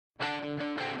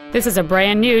This is a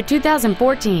brand new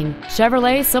 2014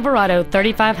 Chevrolet Silverado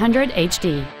 3500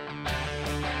 HD.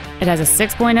 It has a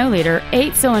 6.0-liter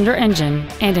 8-cylinder engine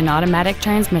and an automatic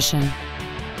transmission.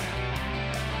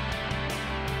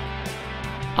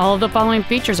 All of the following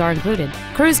features are included: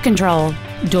 cruise control,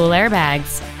 dual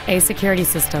airbags, a security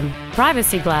system,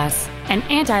 privacy glass, an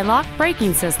anti-lock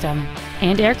braking system,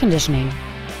 and air conditioning.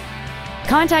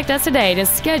 Contact us today to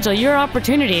schedule your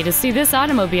opportunity to see this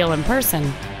automobile in person.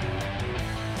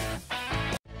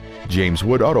 James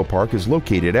Wood Auto Park is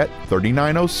located at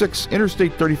 3906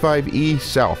 Interstate 35E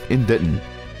South in Denton.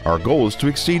 Our goal is to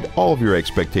exceed all of your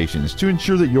expectations to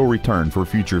ensure that you'll return for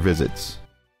future visits.